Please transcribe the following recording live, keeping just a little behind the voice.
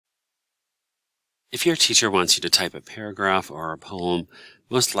If your teacher wants you to type a paragraph or a poem,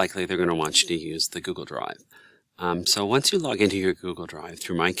 most likely they're going to want you to use the Google Drive. So once you log into your Google Drive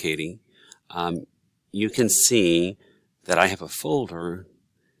through MyKatie, you can see that I have a folder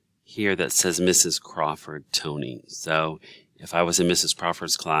here that says Mrs. Crawford Tony. So if I was in Mrs.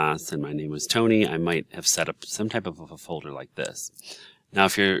 Crawford's class and my name was Tony, I might have set up some type of a folder like this. Now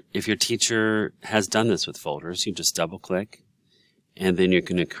if your teacher has done this with folders, you just double click and then you're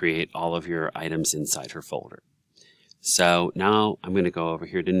going to create all of your items inside her folder. So now I'm going to go over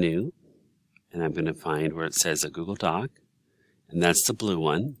here to New, and I'm going to find where it says a Google Doc, and that's the blue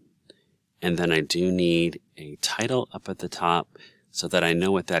one. And then I do need a title up at the top so that I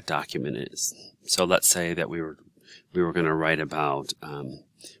know what that document is. So let's say that we were going to write about,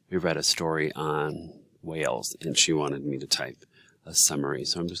 we read a story on whales, and she wanted me to type a summary.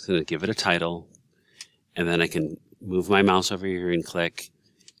 So I'm just going to give it a title, and then I can move my mouse over here and click,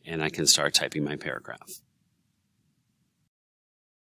 and I can start typing my paragraph.